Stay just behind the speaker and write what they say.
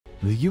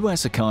The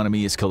U.S.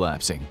 economy is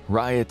collapsing.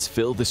 Riots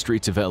fill the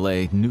streets of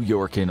LA, New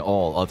York, and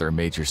all other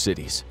major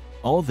cities.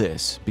 All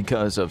this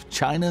because of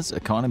China's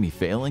economy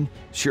failing?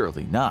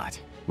 Surely not.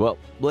 Well,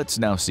 let's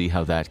now see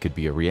how that could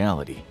be a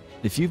reality.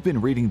 If you've been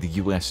reading the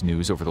U.S.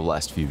 news over the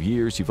last few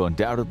years, you've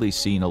undoubtedly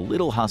seen a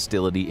little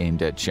hostility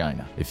aimed at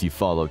China. If you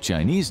follow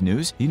Chinese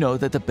news, you know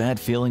that the bad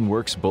feeling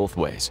works both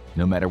ways.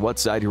 No matter what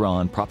side you're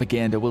on,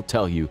 propaganda will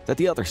tell you that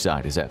the other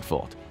side is at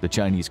fault. The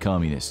Chinese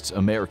communists,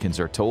 Americans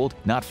are told,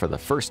 not for the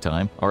first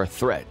time, are a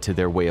threat to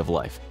their way of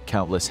life.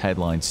 Countless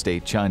headlines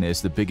state China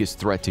is the biggest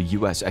threat to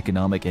U.S.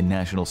 economic and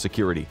national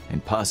security,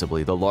 and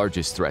possibly the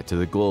largest threat to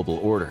the global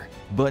order.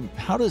 But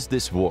how does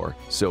this war,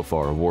 so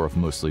far a war of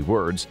mostly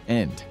words,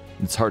 end?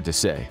 It's hard to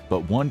say,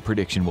 but one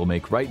prediction we'll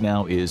make right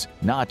now is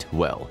not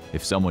well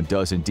if someone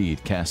does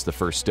indeed cast the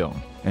first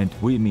stone. And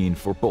we mean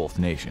for both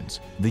nations.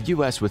 The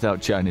US without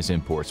China's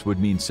imports would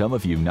mean some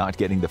of you not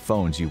getting the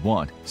phones you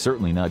want,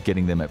 certainly not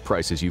getting them at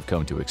prices you've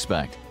come to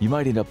expect. You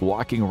might end up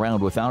walking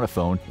around without a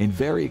phone in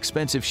very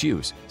expensive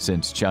shoes,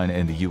 since China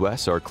and the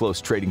US are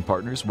close trading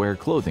partners where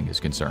clothing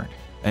is concerned.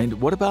 And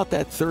what about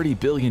that $30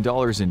 billion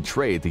in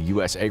trade the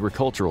U.S.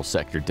 agricultural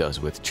sector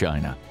does with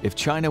China? If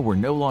China were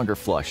no longer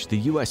flush, the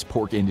U.S.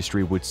 pork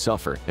industry would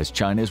suffer, as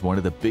China is one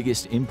of the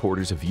biggest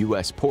importers of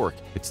U.S. pork.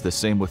 It's the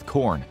same with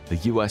corn. The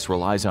U.S.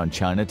 relies on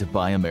China to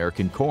buy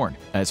American corn.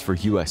 As for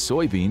U.S.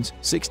 soybeans,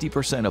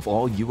 60% of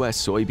all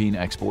U.S. soybean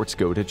exports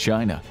go to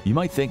China. You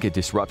might think a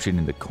disruption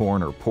in the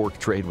corn or pork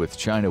trade with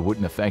China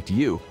wouldn't affect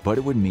you, but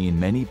it would mean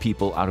many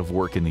people out of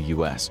work in the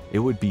U.S. It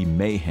would be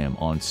mayhem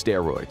on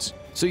steroids.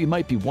 So you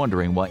might be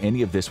wondering why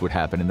any of this would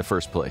happen in the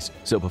first place.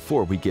 So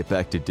before we get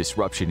back to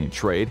disruption in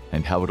trade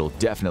and how it'll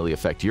definitely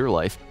affect your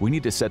life, we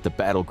need to set the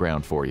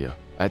battleground for you.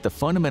 At the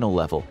fundamental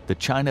level, the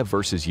China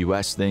versus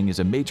US thing is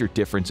a major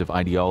difference of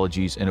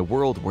ideologies in a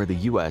world where the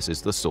US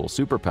is the sole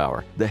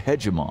superpower, the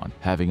hegemon,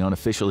 having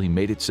unofficially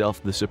made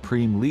itself the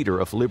supreme leader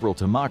of liberal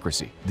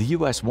democracy. The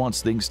US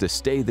wants things to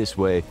stay this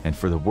way and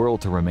for the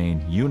world to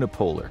remain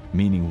unipolar,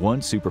 meaning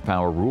one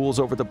superpower rules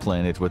over the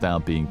planet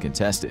without being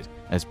contested.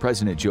 As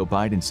President Joe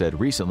Biden said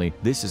recently,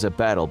 this is a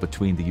battle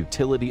between the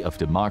utility of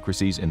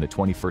democracies in the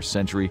 21st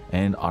century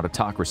and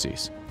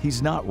autocracies.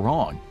 He's not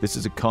wrong. This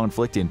is a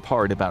conflict in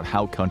part about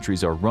how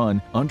countries are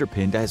run,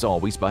 underpinned as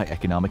always by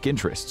economic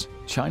interests.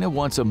 China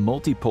wants a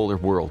multipolar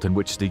world in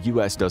which the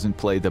US doesn't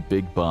play the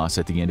big boss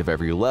at the end of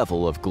every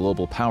level of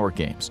global power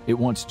games. It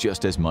wants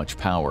just as much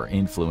power,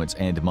 influence,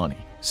 and money.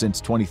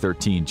 Since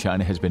 2013,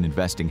 China has been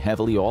investing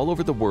heavily all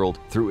over the world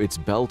through its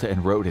Belt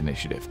and Road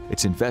Initiative.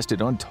 It's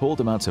invested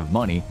untold amounts of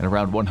money in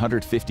around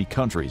 150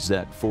 countries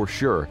that, for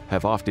sure,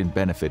 have often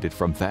benefited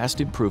from vast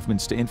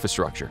improvements to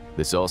infrastructure.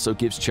 This also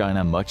gives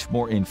China much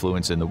more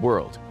influence in the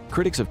world.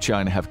 Critics of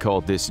China have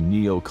called this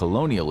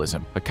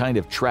neo-colonialism, a kind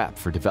of trap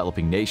for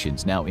developing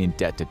nations now in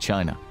debt to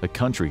China, a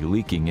country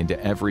leaking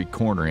into every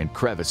corner and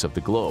crevice of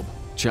the globe.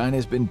 China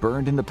has been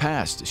burned in the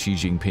past, Xi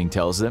Jinping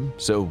tells them,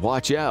 so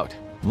watch out.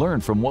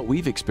 Learn from what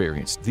we've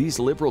experienced. These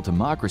liberal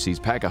democracies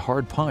pack a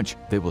hard punch.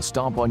 They will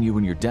stomp on you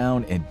when you're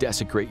down and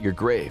desecrate your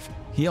grave.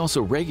 He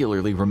also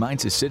regularly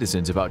reminds his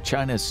citizens about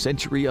China's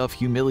century of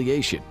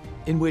humiliation,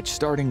 in which,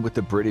 starting with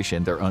the British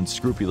and their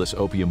unscrupulous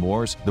opium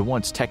wars, the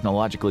once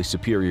technologically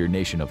superior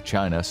nation of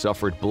China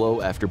suffered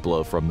blow after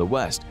blow from the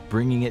West,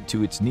 bringing it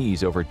to its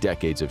knees over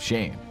decades of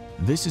shame.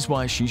 This is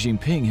why Xi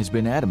Jinping has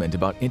been adamant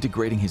about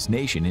integrating his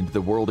nation into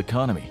the world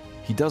economy.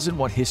 He doesn't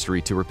want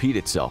history to repeat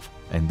itself,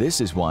 and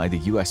this is why the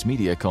US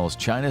media calls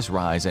China's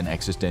rise an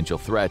existential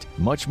threat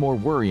much more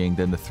worrying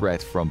than the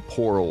threat from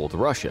poor old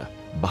Russia.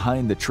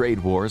 Behind the trade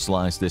wars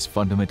lies this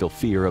fundamental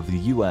fear of the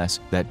US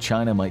that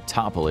China might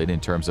topple it in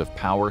terms of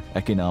power,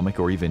 economic,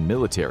 or even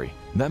military.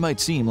 That might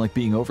seem like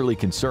being overly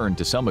concerned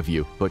to some of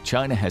you, but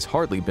China has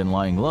hardly been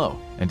lying low.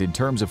 And in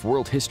terms of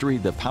world history,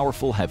 the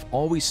powerful have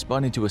always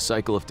spun into a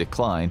cycle of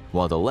decline,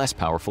 while the less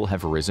powerful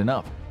have risen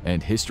up.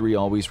 And history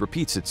always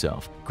repeats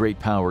itself. Great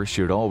power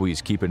should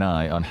always keep an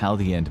eye on how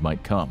the end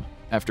might come.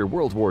 After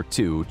World War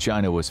II,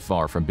 China was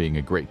far from being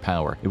a great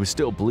power. It was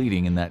still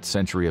bleeding in that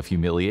century of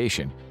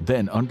humiliation.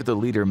 Then, under the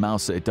leader Mao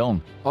Zedong,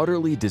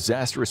 utterly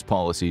disastrous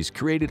policies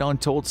created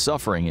untold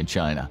suffering in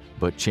China.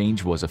 But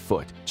change was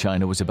afoot.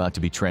 China was about to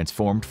be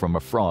transformed from a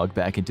frog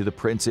back into the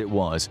prince it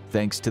was,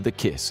 thanks to the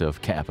kiss of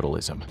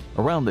capitalism.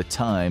 Around the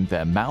time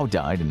that Mao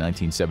died in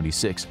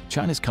 1976,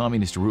 China's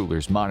communist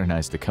rulers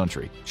modernized the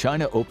country.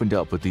 China opened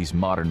up with these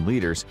modern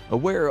leaders,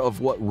 aware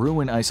of what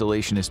ruin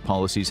isolationist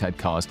policies had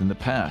caused in the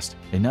past.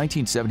 In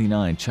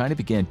 1979, China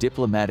began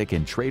diplomatic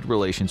and trade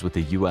relations with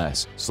the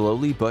US.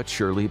 Slowly but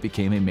surely it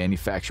became a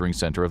manufacturing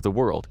center of the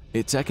world.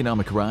 Its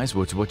economic rise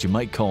was what you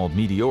might call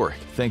meteoric,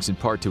 thanks in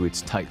part to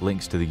its tight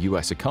links to the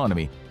US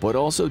economy, but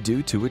also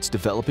due to its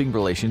developing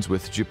relations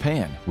with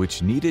Japan,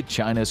 which needed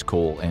China's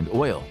coal and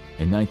oil.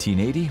 In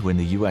 1980, when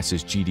the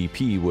US's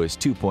GDP was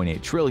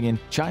 $2.8 trillion,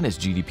 China's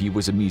GDP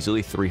was a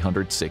measly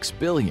 $306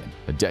 billion.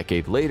 A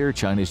decade later,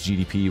 China's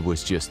GDP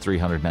was just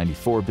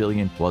 $394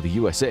 billion, while the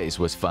USA's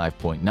was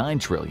 $5.9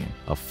 trillion,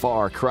 a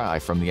far cry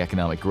from the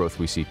economic growth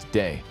we see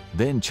today.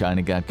 Then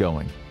China got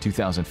going.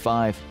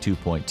 2005,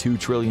 $2.2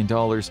 trillion,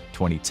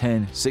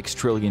 2010, $6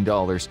 trillion,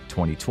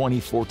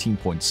 2020,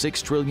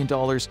 $14.6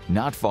 trillion,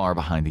 not far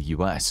behind the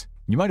US.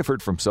 You might have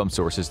heard from some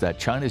sources that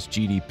China's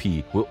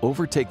GDP will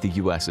overtake the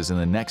US's in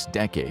the next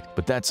decade,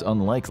 but that's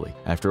unlikely.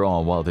 After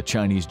all, while the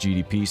Chinese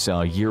GDP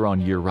saw a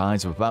year-on-year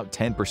rise of about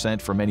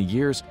 10% for many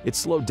years, it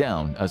slowed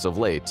down as of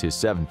late to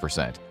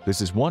 7%.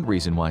 This is one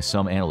reason why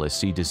some analysts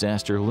see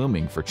disaster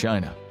looming for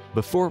China.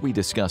 Before we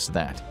discuss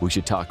that, we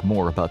should talk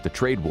more about the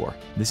trade war.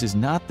 This is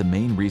not the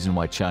main reason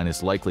why China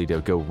is likely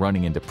to go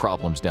running into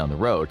problems down the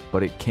road,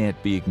 but it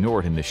can't be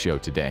ignored in this show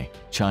today.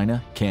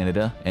 China,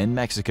 Canada, and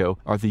Mexico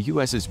are the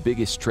US's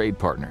biggest trade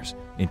partners.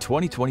 In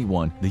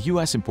 2021, the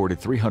US imported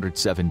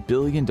 $307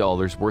 billion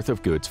worth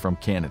of goods from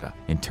Canada.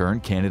 In turn,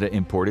 Canada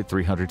imported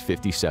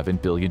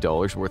 $357 billion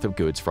worth of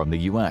goods from the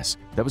US.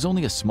 That was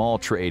only a small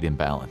trade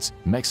imbalance.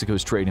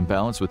 Mexico's trade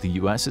imbalance with the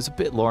US is a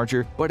bit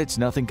larger, but it's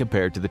nothing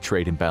compared to the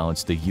trade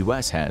imbalance the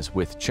US has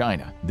with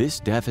China. This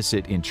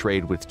deficit in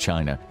trade with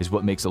China is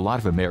what makes a lot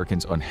of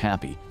Americans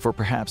unhappy for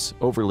perhaps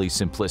overly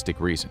simplistic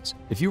reasons.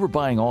 If you were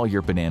buying all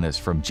your bananas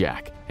from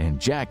Jack, and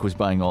Jack was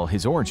buying all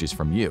his oranges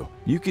from you,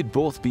 you could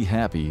both be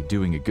happy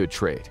doing a good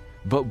trade.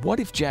 But what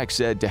if Jack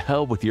said, "To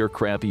hell with your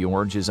crappy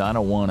oranges, I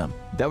don't want them"?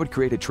 That would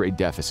create a trade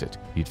deficit.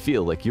 You'd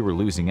feel like you were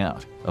losing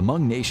out.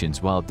 Among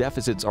nations, while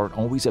deficits aren't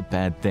always a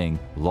bad thing,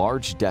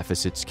 large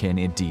deficits can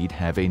indeed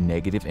have a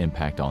negative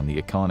impact on the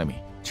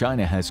economy.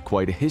 China has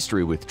quite a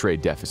history with trade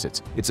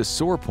deficits. It's a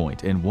sore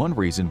point and one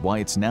reason why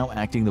it's now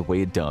acting the way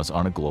it does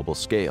on a global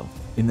scale.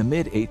 In the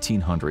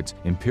mid-1800s,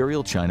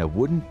 Imperial China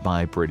wouldn't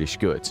buy British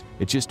goods.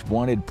 It just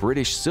wanted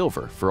British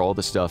silver for all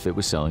the stuff it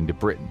was selling to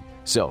Britain.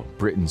 So,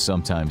 Britain's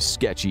sometimes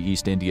sketchy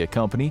East India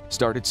Company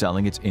started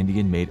selling its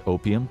Indian-made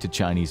opium to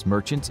Chinese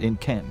merchants in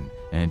Canton,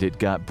 and it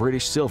got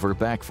British silver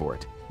back for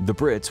it. The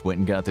Brits went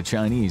and got the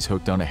Chinese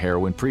hooked on a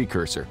heroin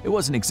precursor. It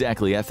wasn't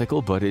exactly ethical,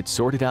 but it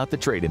sorted out the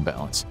trade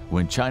imbalance.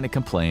 When China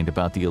complained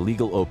about the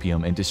illegal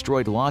opium and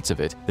destroyed lots of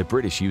it, the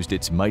British used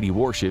its mighty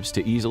warships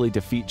to easily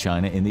defeat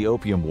China in the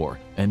Opium War,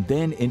 and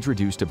then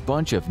introduced a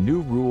bunch of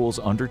new rules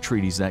under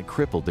treaties that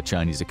crippled the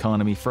Chinese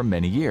economy for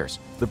many years.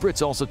 The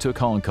Brits also took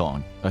Hong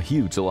Kong, a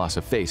huge loss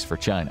of face for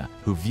China,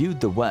 who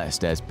viewed the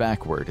West as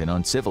backward and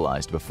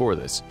uncivilized before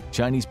this.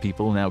 Chinese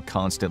people now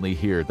constantly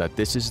hear that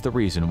this is the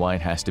reason why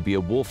it has to be a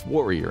wolf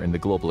warrior in the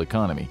global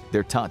economy.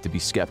 They're taught to be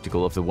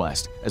skeptical of the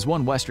West. As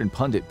one Western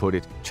pundit put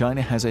it,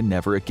 China has a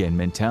never-again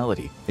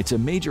mentality. It's a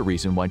major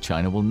reason why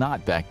China will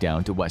not back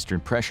down to Western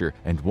pressure,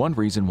 and one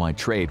reason why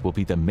trade will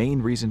be the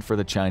main reason for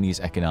the Chinese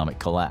economic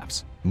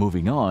collapse.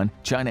 Moving on,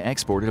 China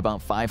exported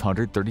about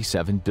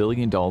 $537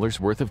 billion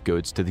worth of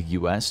goods to the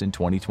US in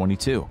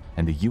 2022,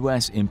 and the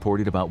US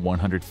imported about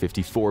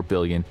 $154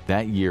 billion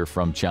that year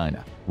from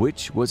China,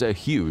 which was a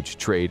huge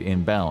trade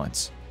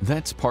imbalance.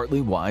 That's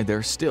partly why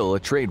there's still a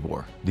trade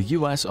war. The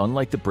US,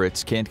 unlike the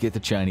Brits, can't get the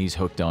Chinese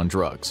hooked on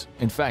drugs.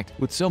 In fact,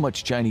 with so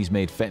much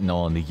Chinese-made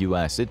fentanyl in the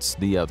US, it's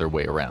the other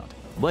way around.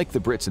 Like the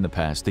Brits in the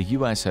past, the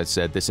US has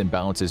said this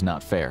imbalance is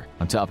not fair.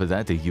 On top of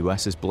that, the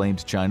US has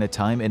blamed China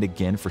time and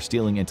again for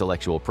stealing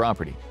intellectual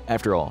property.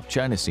 After all,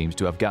 China seems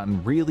to have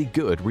gotten really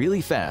good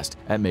really fast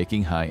at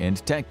making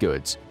high-end tech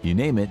goods. You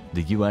name it,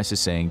 the US is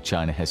saying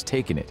China has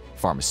taken it.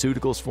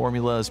 Pharmaceuticals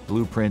formulas,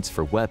 blueprints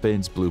for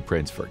weapons,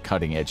 blueprints for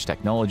cutting-edge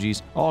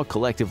technologies, all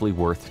collectively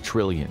worth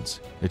trillions.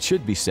 It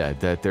should be said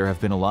that there have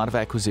been a lot of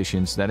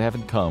acquisitions that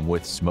haven't come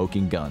with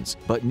smoking guns,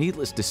 but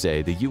needless to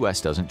say, the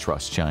US doesn't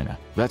trust China.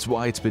 That's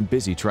why it's been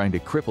busy trying to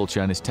cripple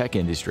China's tech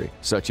industry,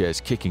 such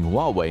as kicking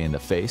Huawei in the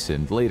face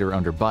and later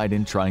under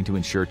Biden trying to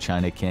ensure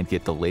China can't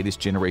get the latest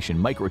generation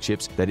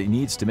microchips that it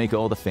needs to make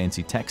all the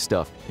fancy tech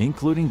stuff,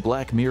 including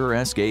Black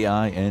Mirror-esque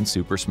AI and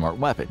super smart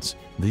weapons.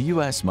 The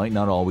US might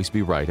not always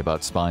be right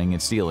about spying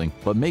and stealing,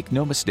 but make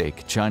no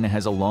mistake, China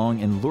has a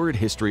long and lurid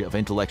history of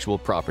intellectual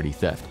property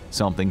theft.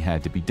 Something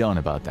had to be done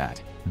about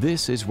that.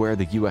 This is where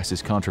the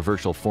US's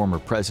controversial former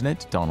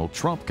president, Donald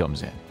Trump,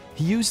 comes in.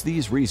 He used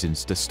these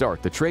reasons to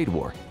start the trade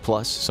war,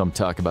 plus some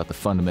talk about the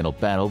fundamental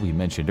battle we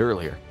mentioned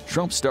earlier.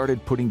 Trump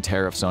started putting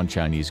tariffs on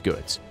Chinese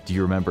goods. Do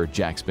you remember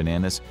Jack's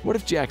bananas? What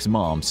if Jack's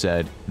mom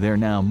said, "They're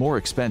now more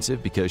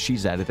expensive because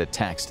she's added a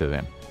tax to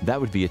them"? That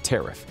would be a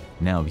tariff.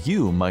 Now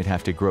you might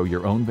have to grow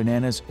your own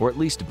bananas or at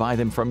least buy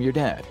them from your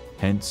dad,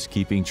 hence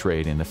keeping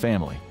trade in the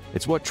family.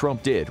 It's what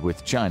Trump did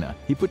with China.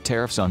 He put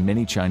tariffs on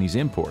many Chinese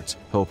imports,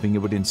 hoping it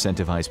would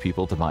incentivize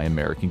people to buy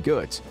American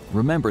goods.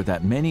 Remember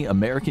that many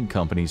American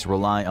companies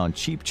rely on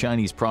cheap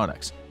Chinese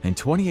products. In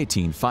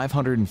 2018,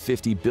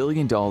 $550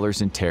 billion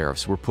in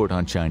tariffs were put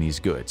on Chinese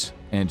goods,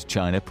 and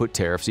China put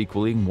tariffs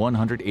equaling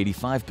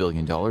 $185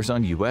 billion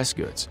on U.S.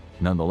 goods.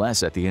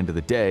 Nonetheless, at the end of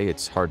the day,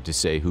 it's hard to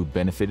say who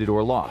benefited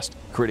or lost.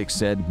 Critics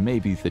said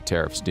maybe the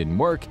tariffs didn't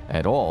work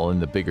at all in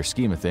the bigger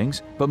scheme of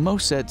things, but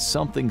most said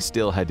something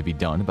still had to be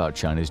done about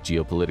China's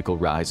geopolitical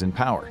rise in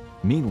power.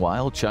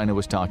 Meanwhile, China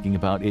was talking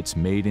about its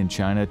Made in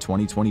China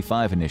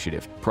 2025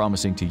 initiative,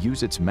 promising to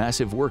use its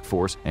massive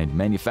workforce and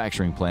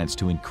manufacturing plants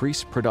to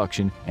increase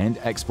production and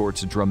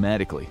exports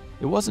dramatically.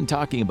 It wasn't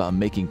talking about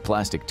making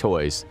plastic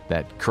toys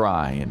that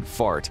cry and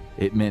fart.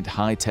 It meant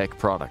high-tech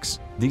products.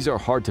 These are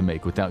hard to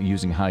make without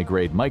using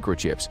high-grade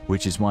microchips,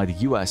 which is why the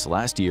US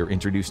last year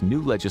introduced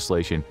new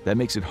legislation that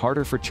makes it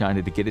harder for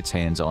China to get its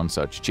hands on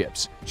such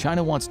chips.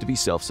 China wants to be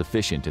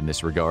self-sufficient in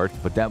this regard,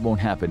 but that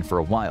won't happen for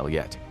a while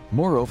yet.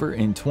 Moreover,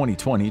 in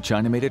 2020,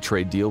 China made a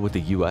trade deal with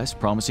the US,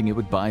 promising it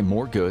would buy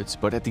more goods,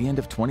 but at the end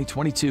of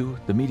 2022,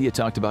 the media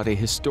talked about a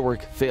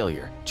historic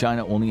failure.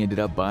 China only ended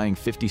up buying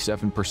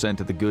 57%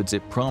 of the goods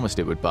it promised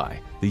it would buy.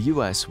 The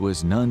US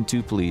was none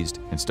too pleased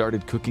and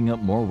started cooking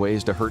up more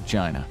ways to hurt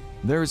China.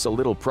 There's a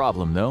little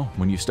problem though.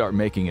 When you start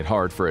making it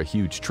hard for a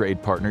huge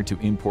trade partner to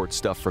import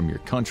stuff from your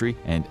country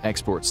and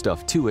export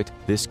stuff to it,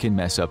 this can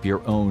mess up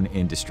your own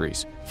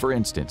industries. For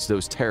instance,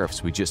 those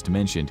tariffs we just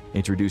mentioned,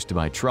 introduced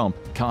by Trump,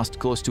 cost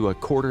close to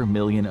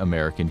 250,000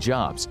 American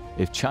jobs.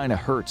 If China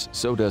hurts,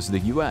 so does the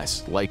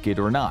US, like it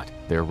or not.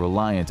 They're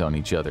reliant on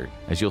each other.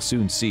 As you'll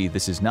soon see,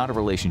 this is not a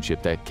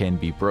relationship that can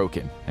be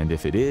broken, and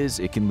if it is,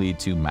 it can lead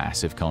to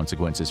massive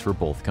consequences for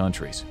both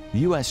countries. The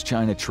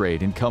US-China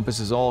trade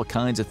encompasses all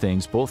kinds of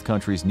things both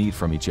countries need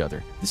from each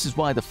other. This is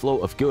why the flow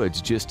of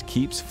goods just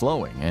keeps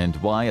flowing, and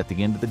why, at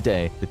the end of the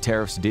day, the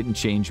tariffs didn't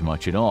change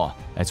much at all.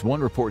 As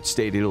one report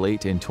stated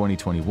late in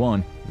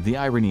 2021, the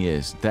irony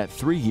is that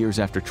 3 years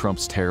after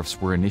Trump's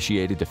tariffs were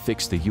initiated to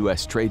fix the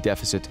US trade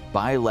deficit,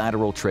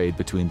 bilateral trade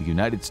between the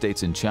United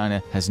States and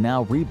China has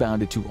now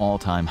rebounded to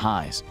all-time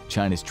highs.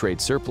 China's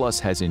trade surplus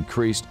has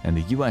increased, and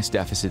the US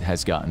deficit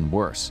has gotten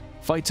worse.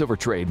 Fights over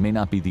trade may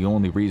not be the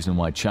only reason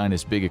why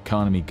China's big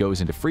economy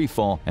goes into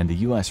freefall, and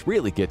the US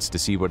really gets to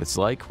see what it's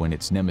like when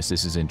its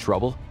nemesis is in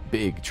trouble.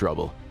 Big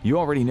trouble. You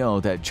already know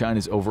that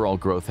China's overall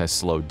growth has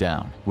slowed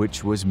down,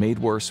 which was made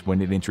worse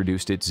when it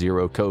introduced its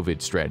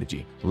zero-COVID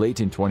strategy.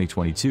 Late in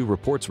 2022,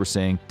 reports were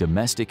saying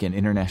domestic and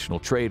international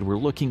trade were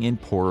looking in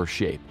poorer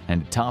shape,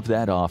 and to top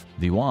that off,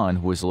 the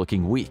yuan was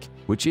looking weak,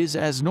 which is,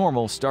 as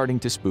normal, starting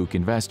to spook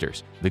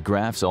investors. The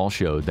graphs all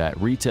showed that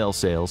retail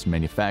sales,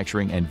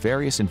 manufacturing, and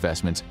various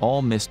investments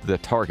all missed the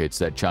targets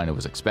that China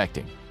was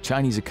expecting.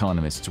 Chinese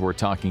economists were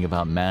talking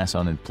about mass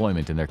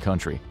unemployment in their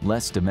country,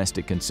 less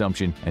domestic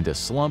consumption, and a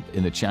slump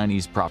in the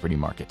Chinese property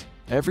market.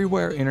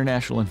 Everywhere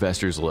international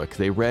investors look,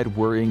 they read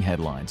worrying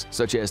headlines,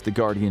 such as The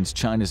Guardian's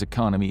 "China's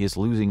economy is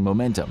losing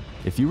momentum."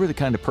 If you were the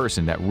kind of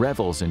person that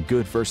revels in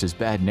good versus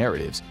bad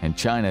narratives, and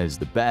China is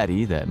the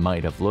baddie, that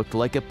might have looked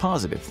like a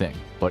positive thing.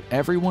 But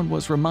everyone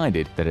was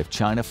reminded that if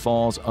China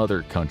falls,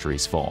 other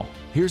countries fall.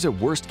 Here's a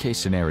worst-case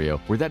scenario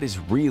where that is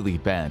really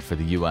bad for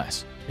the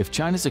US. If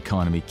China's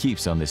economy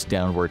keeps on this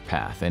downward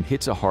path and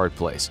hits a hard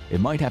place, it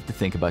might have to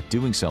think about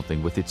doing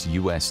something with its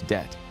US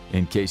debt.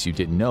 In case you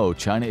didn't know,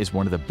 China is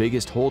one of the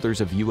biggest holders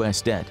of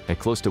US debt at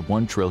close to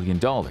 $1 trillion.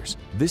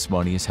 This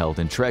money is held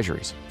in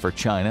treasuries. For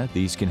China,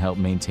 these can help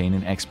maintain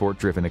an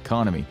export-driven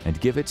economy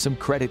and give it some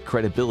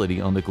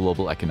credibility on the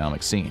global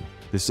economic scene.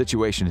 The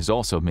situation has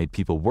also made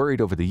people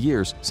worried over the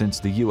years, since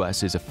the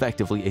US is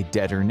effectively a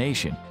debtor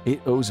nation.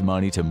 It owes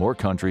money to more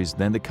countries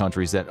than the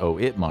countries that owe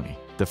it money.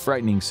 The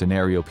frightening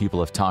scenario people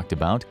have talked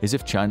about is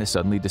if China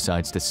suddenly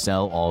decides to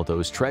sell all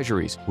those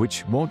treasuries,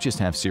 which won't just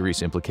have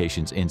serious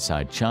implications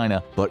inside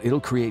China, but it'll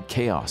create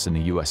chaos in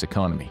the US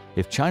economy.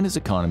 If China's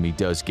economy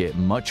does get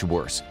much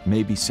worse,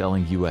 maybe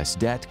selling US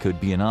debt could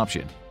be an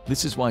option.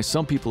 This is why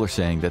some people are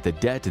saying that the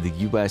debt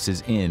the US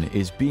is in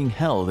is being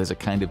held as a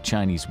kind of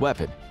Chinese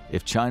weapon.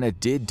 If China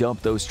did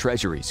dump those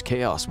treasuries,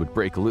 chaos would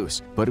break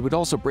loose, but it would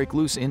also break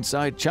loose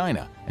inside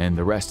China, and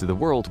the rest of the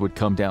world would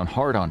come down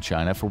hard on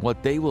China for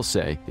what they will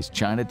say is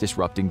China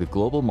disrupting the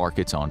global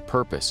markets on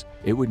purpose.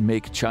 It would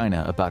make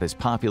China about as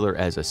popular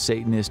as a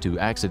Satanist who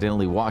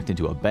accidentally walked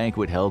into a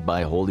banquet held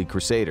by holy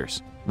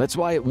crusaders. That's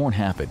why it won't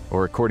happen,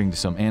 or according to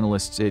some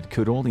analysts, it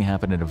could only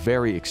happen in a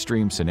very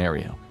extreme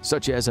scenario,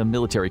 such as a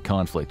military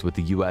conflict with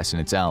the US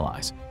and its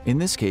allies. In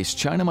this case,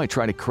 China might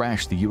try to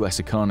crash the US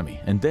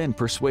economy and then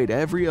persuade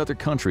every other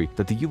country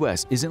that the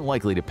US isn't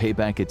likely to pay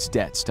back its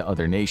debts to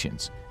other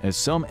nations. As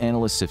some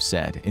analysts have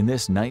said, in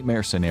this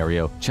nightmare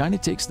scenario, China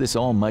takes this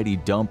almighty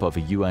dump of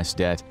a US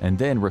debt and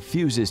then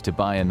refuses to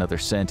buy another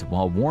cent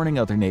while warning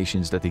other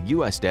nations that the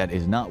US debt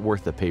is not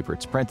worth the paper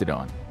it's printed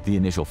on. The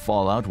initial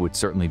fallout would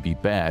certainly be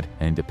bad,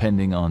 and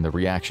depending on the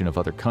reaction of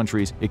other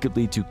countries, it could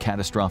lead to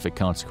catastrophic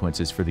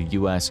consequences for the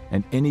US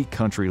and any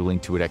country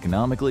linked to it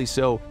economically,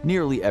 so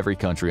nearly every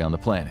country on the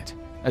planet.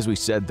 As we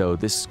said though,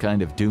 this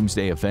kind of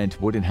doomsday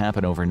event wouldn't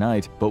happen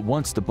overnight, but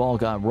once the ball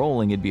got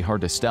rolling, it'd be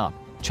hard to stop.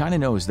 China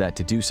knows that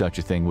to do such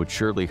a thing would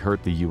surely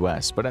hurt the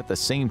US, but at the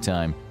same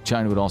time,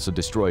 China would also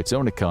destroy its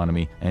own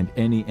economy and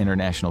any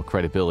international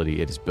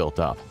credibility it has built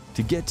up.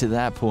 To get to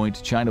that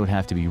point, China would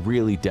have to be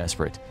really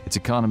desperate. Its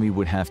economy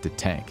would have to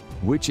tank,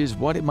 which is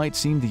what it might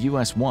seem the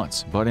US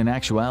wants, but in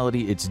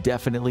actuality, it's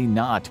definitely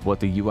not what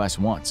the US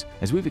wants.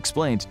 As we've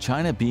explained,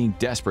 China being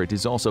desperate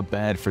is also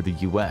bad for the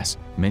US.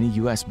 Many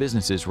US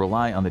businesses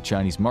rely on the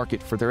Chinese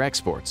market for their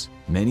exports.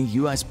 Many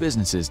US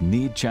businesses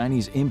need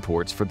Chinese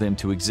imports for them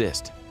to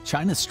exist.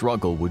 China's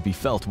struggle would be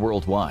felt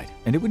worldwide,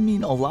 and it would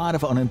mean a lot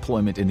of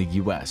unemployment in the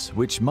US,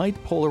 which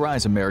might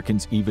polarize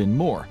Americans even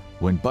more.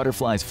 When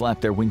butterflies flap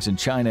their wings in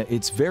China,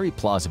 it's very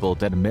plausible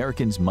that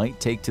Americans might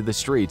take to the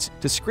streets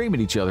to scream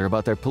at each other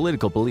about their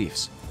political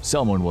beliefs.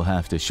 Someone will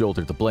have to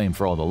shoulder the blame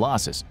for all the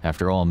losses.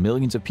 After all,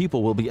 millions of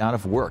people will be out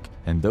of work,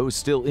 and those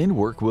still in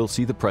work will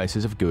see the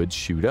prices of goods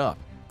shoot up.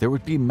 There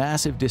would be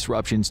massive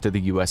disruptions to the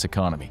US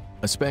economy,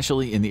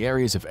 especially in the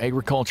areas of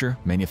agriculture,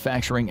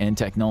 manufacturing, and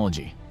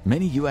technology.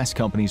 Many US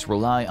companies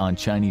rely on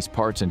Chinese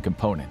parts and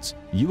components.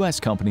 US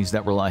companies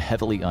that rely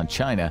heavily on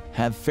China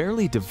have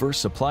fairly diverse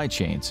supply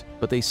chains,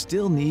 but they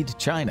still need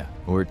China.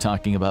 We're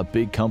talking about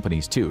big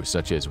companies too,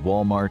 such as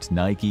Walmart,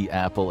 Nike,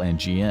 Apple, and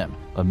GM.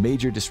 A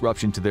major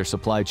disruption to their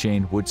supply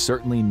chain would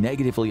certainly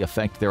negatively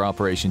affect their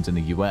operations in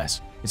the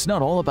US. It's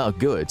not all about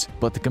goods,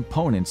 but the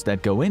components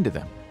that go into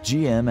them.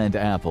 GM and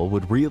Apple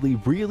would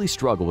really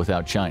struggle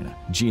without China.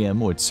 GM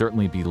would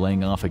certainly be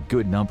laying off a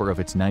good number of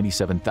its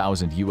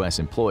 97,000 US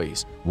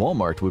employees.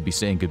 Walmart would be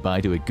saying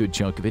goodbye to a good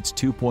chunk of its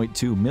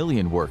 2.2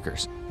 million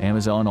workers.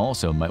 Amazon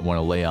also might want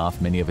to lay off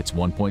many of its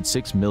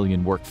 1.6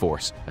 million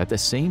workforce. At the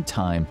same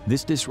time,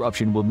 this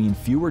disruption will mean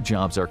fewer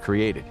jobs are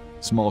created.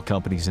 Small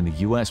companies in the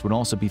US would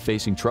also be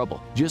facing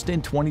trouble. Just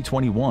in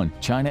 2021,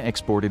 China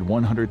exported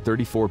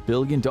 $134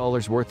 billion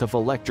worth of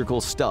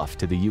electrical stuff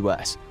to the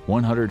US,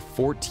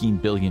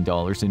 $114 billion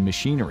in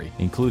machinery,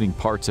 including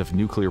parts of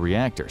nuclear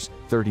reactors,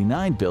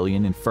 $39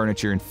 billion in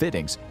furniture and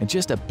fittings, and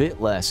just a bit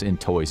less in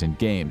toys and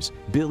games.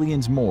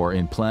 Billions more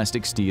in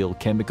plastic, steel,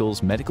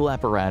 chemicals, medical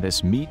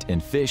apparatus, meat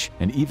and fish,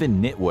 and even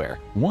knitwear.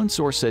 One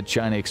source said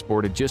China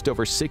exported just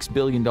over $6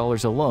 billion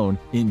alone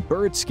in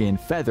bird skin,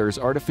 feathers,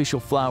 artificial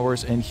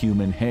flowers, and human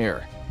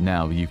hair.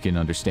 Now you can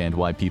understand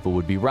why people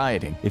would be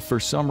rioting. If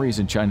for some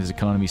reason China's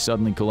economy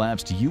suddenly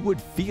collapsed, you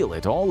would feel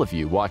it, all of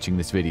you watching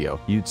this video.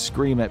 You'd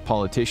scream at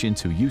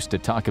politicians who used to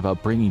talk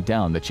about bringing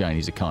down the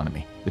Chinese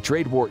economy. The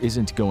trade war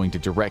isn't going to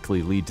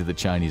directly lead to the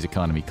Chinese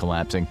economy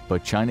collapsing,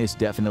 but China is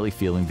definitely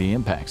feeling the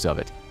impacts of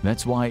it.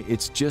 That's why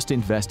it's just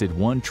invested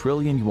 1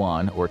 trillion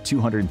yuan or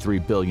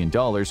 $203 billion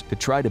to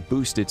try to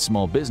boost its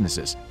small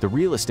businesses, the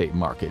real estate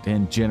market,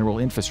 and general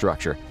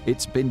infrastructure.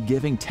 It's been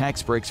giving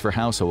tax breaks for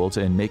households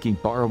and making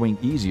borrowing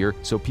easier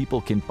so people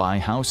can buy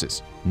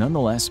houses.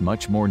 Nonetheless,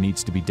 much more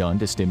needs to be done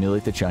to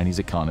stimulate the Chinese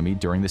economy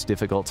during this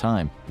difficult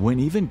time, when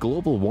even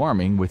global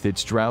warming with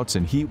its droughts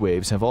and heat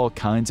waves have all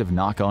kinds of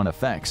knock-on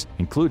effects,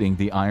 including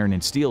the iron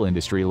and steel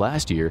industry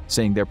last year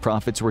saying their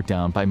profits were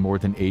down by more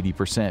than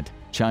 80%.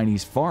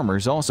 Chinese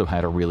farmers also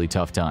had a really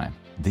tough time.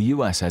 The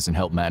US hasn't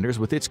helped matters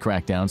with its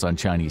crackdowns on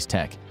Chinese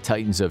tech.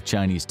 Titans of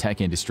Chinese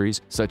tech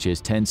industries, such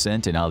as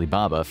Tencent and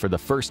Alibaba, for the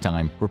first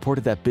time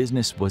reported that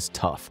business was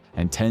tough,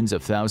 and tens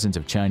of thousands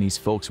of Chinese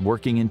folks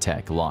working in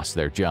tech lost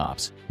their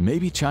jobs.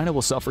 Maybe China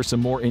will suffer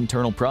some more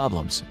internal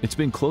problems. It's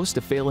been close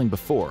to failing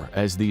before,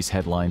 as these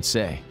headlines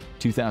say.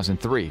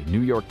 2003,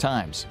 New York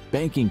Times,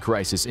 banking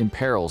crisis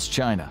imperils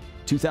China.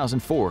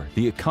 2004,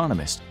 The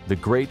Economist, the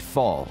Great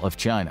Fall of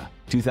China.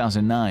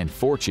 2009,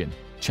 Fortune,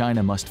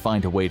 China must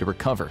find a way to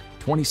recover.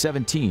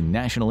 2017,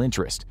 National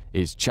Interest,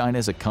 is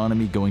China's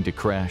economy going to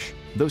crash?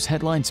 Those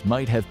headlines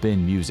might have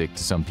been music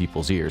to some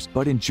people's ears,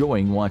 but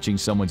enjoying watching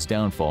someone's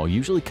downfall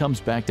usually comes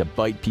back to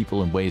bite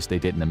people in ways they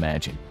didn't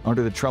imagine.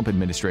 Under the Trump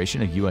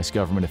administration, a US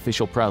government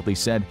official proudly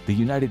said, "The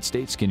United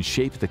States can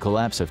shape the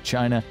collapse of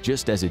China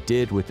just as it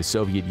did with the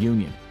Soviet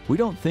Union." We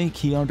don't think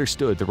he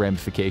understood the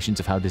ramifications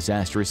of how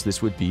disastrous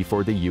this would be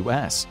for the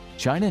US.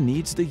 China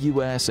needs the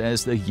US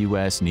as the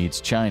US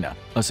needs China.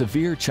 A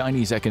severe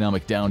Chinese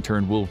economic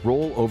downturn will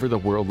roll over the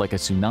world like a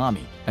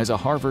tsunami. As a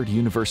Harvard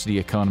University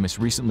economist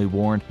recently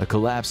warned, a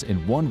collapse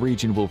in one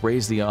region will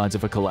raise the odds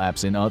of a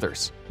collapse in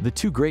others. The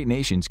two great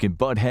nations can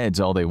butt heads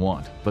all they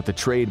want, but the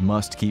trade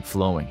must keep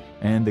flowing,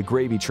 and the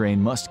gravy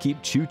train must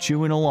keep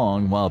choo-chooing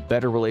along while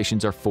better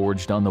relations are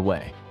forged on the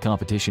way.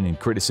 Competition and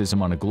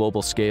criticism on a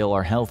global scale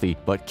are healthy,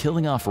 but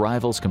killing off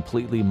rivals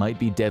completely might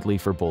be deadly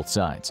for both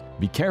sides.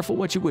 Be careful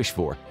what you wish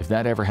for. If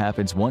that ever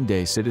happens, one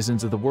day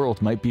citizens of the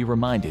world might be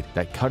reminded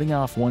that cutting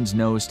off one's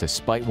nose to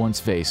spite one's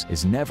face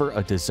is never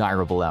a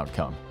desirable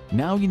outcome.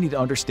 Now you need to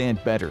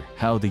understand better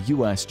how the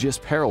US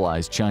just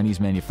paralyzed Chinese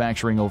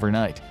manufacturing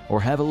overnight,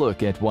 or have a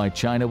look at why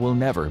China will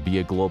never be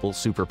a global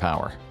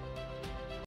superpower.